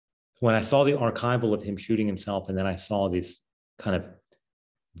when I saw the archival of him shooting himself, and then I saw this kind of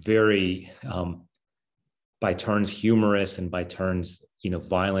very by turns humorous and by turns,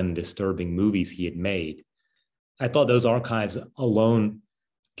 violent and disturbing movies he had made, I thought those archives alone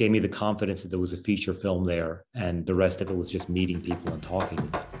gave me the confidence that there was a feature film there, and the rest of it was just meeting people and talking to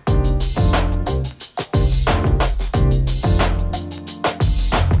them.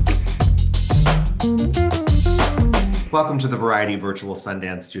 Welcome to the Variety Virtual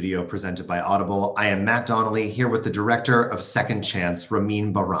Sundance Studio presented by Audible. I am Matt Donnelly, here with the director of Second Chance,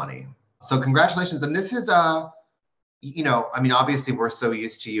 Ramin Bahrani. So congratulations. And this is, obviously we're so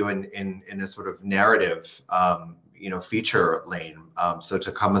used to you in a sort of narrative, feature lane. So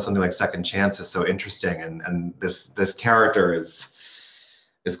to come with something like Second Chance is so interesting. And this character is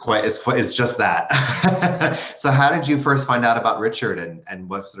just that. So how did you first find out about Richard and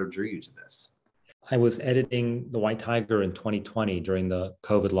what sort of drew you to this? I was editing The White Tiger in 2020 during the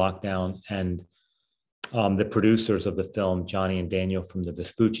COVID lockdown, and the producers of the film, Johnny and Daniel from the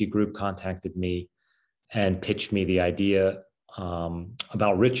Vespucci Group, contacted me and pitched me the idea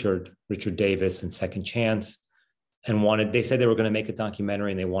about Richard Davis and Second Chance, and they said they were going to make a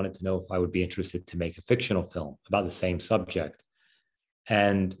documentary, and they wanted to know if I would be interested to make a fictional film about the same subject.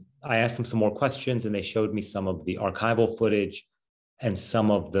 And I asked them some more questions, and they showed me some of the archival footage and some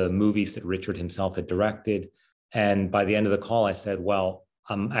of the movies that Richard himself had directed. And by the end of the call, I said, well,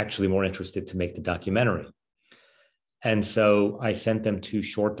 I'm actually more interested to make the documentary. And so I sent them 2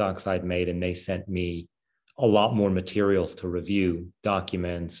 short docs I'd made, and they sent me a lot more materials to review,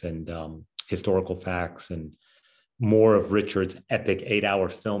 documents and historical facts, and more of Richard's epic 8-hour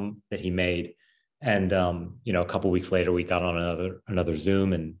film that he made. And a couple of weeks later, we got on another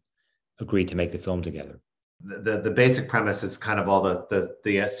Zoom and agreed to make the film together. The basic premise is kind of all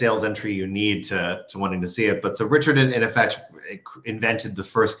the sales entry you need to wanting to see it. But so Richard, in effect, invented the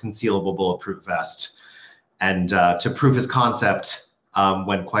first concealable bulletproof vest, and to prove his concept,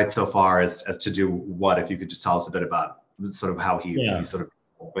 went quite so far as to do what? If you could just tell us a bit about sort of how he sort of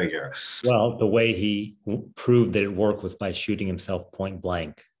figure. Well, the way he proved that it worked was by shooting himself point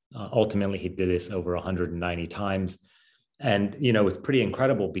blank. Ultimately, he did this over 190 times, and it's pretty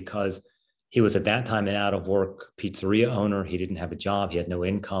incredible because he was at that time an out-of-work pizzeria owner. He didn't have a job. He had no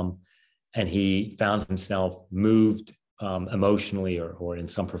income. And he found himself moved emotionally or in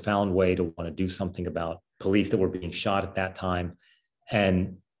some profound way to want to do something about police that were being shot at that time.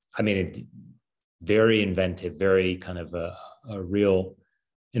 And very inventive, very kind of a real,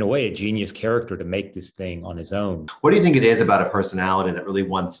 in a way, a genius character to make this thing on his own. What do you think it is about a personality that really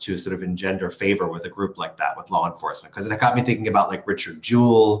wants to sort of engender favor with a group like that, with law enforcement? Because it got me thinking about like Richard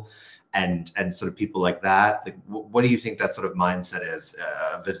Jewell, and sort of people like that. Like, what do you think that sort of mindset is,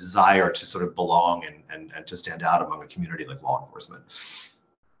 the desire to sort of belong and to stand out among a community like law enforcement?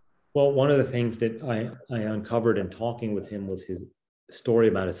 Well, one of the things that I uncovered in talking with him was his story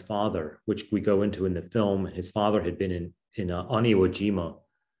about his father, which we go into in the film. His father had been on Iwo Jima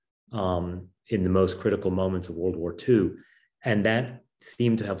in the most critical moments of World War II. And that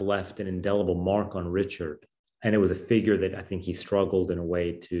seemed to have left an indelible mark on Richard. And it was a figure that I think he struggled in a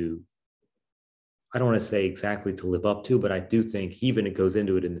way to, I don't want to say exactly to live up to, but I do think even it goes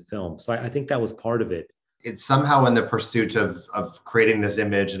into it in the film. So I think that was part of it. It's somehow in the pursuit of creating this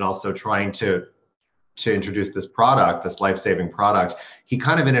image and also trying to introduce this product, this life-saving product, he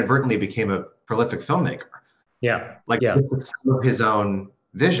kind of inadvertently became a prolific filmmaker. Yeah. With some of his own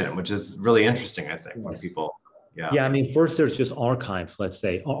vision, which is really interesting, I think, when people. Yeah, first there's just archives, let's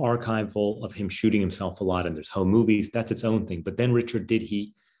say, archival of him shooting himself a lot, and there's home movies, that's its own thing. But then Richard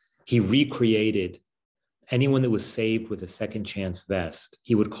he recreated anyone that was saved with a Second Chance vest,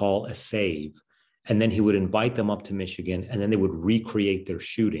 he would call a save. And then he would invite them up to Michigan, and then they would recreate their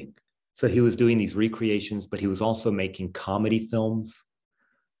shooting. So he was doing these recreations, but he was also making comedy films.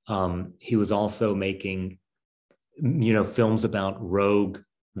 He was also making, films about rogue,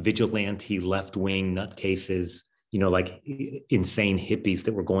 vigilante, left-wing nutcases, like insane hippies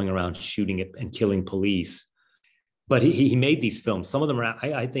that were going around shooting it and killing police. But he made these films. Some of them are,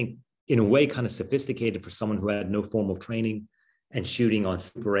 I think, in a way, kind of sophisticated for someone who had no formal training, and shooting on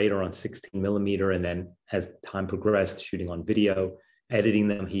Super 8 or on 16 millimeter. And then as time progressed, shooting on video, editing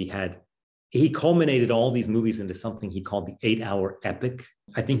them. He culminated all these movies into something he called the 8-hour epic.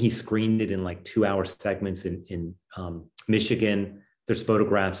 I think he screened it in like 2-hour segments in Michigan. There's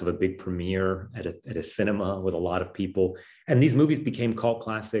photographs of a big premiere at a cinema with a lot of people. And these movies became cult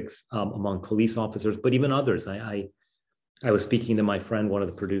classics among police officers, but even others. I was speaking to my friend, one of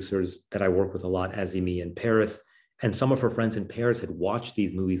the producers that I work with a lot, Azimi, in Paris, and some of her friends in Paris had watched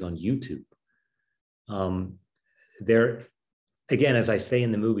these movies on YouTube. again, as I say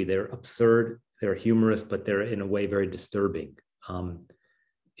in the movie, they're absurd, they're humorous, but they're in a way very disturbing.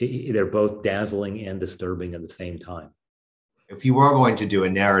 They're both dazzling and disturbing at the same time. If you were going to do a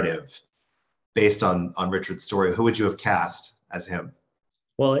narrative based on Richard's story, who would you have cast as him?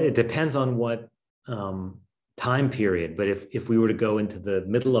 Well, it depends on what time period, but if we were to go into the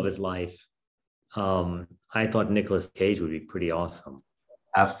middle of his life, I thought Nicolas Cage would be pretty awesome.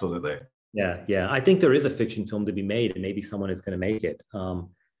 Absolutely. Yeah. I think there is a fiction film to be made, and maybe someone is going to make it.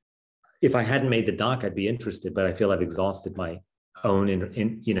 If I hadn't made the doc, I'd be interested, but I feel I've exhausted my own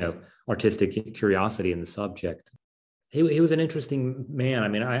artistic curiosity in the subject. He was an interesting man. I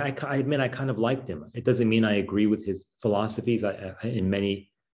mean, I admit I kind of liked him. It doesn't mean I agree with his philosophies. In many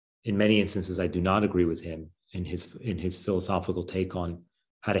instances, I do not agree with him in his philosophical take on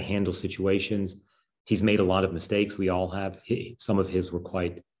how to handle situations. He's made a lot of mistakes. We all have. Some of his were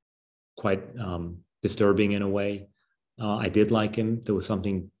quite disturbing in a way. I did like him. There was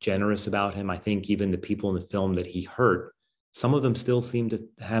something generous about him. I think even the people in the film that he hurt, some of them still seem to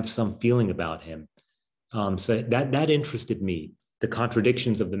have some feeling about him. So that interested me. The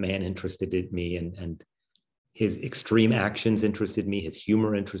contradictions of the man interested me, and his extreme actions interested me. His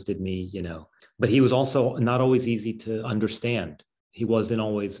humor interested me, But he was also not always easy to understand. He wasn't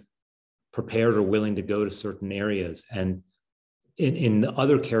always prepared or willing to go to certain areas. And in the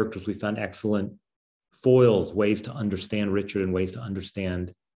other characters, we found excellent foils, ways to understand Richard and ways to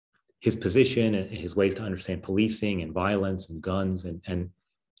understand his position and his ways to understand policing and violence and guns and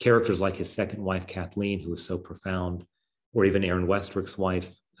characters like his second wife, Kathleen, who was so profound, or even Aaron Westrick's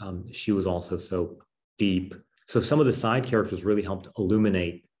wife. She was also so deep. So some of the side characters really helped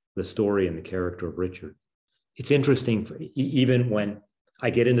illuminate the story and the character of Richard. It's interesting, even when I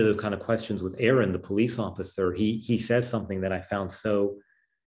get into the kind of questions with Aaron, the police officer, he says something that I found so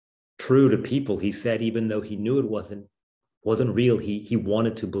true to people. He said, even though he knew it wasn't real, he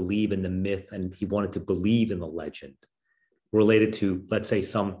wanted to believe in the myth, and he wanted to believe in the legend related to, let's say,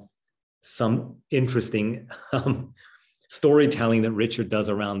 some interesting storytelling that Richard does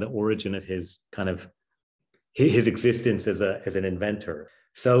around the origin of his kind of his existence as an inventor.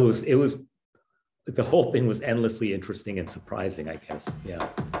 So it was the whole thing was endlessly interesting and surprising, I guess. Yeah.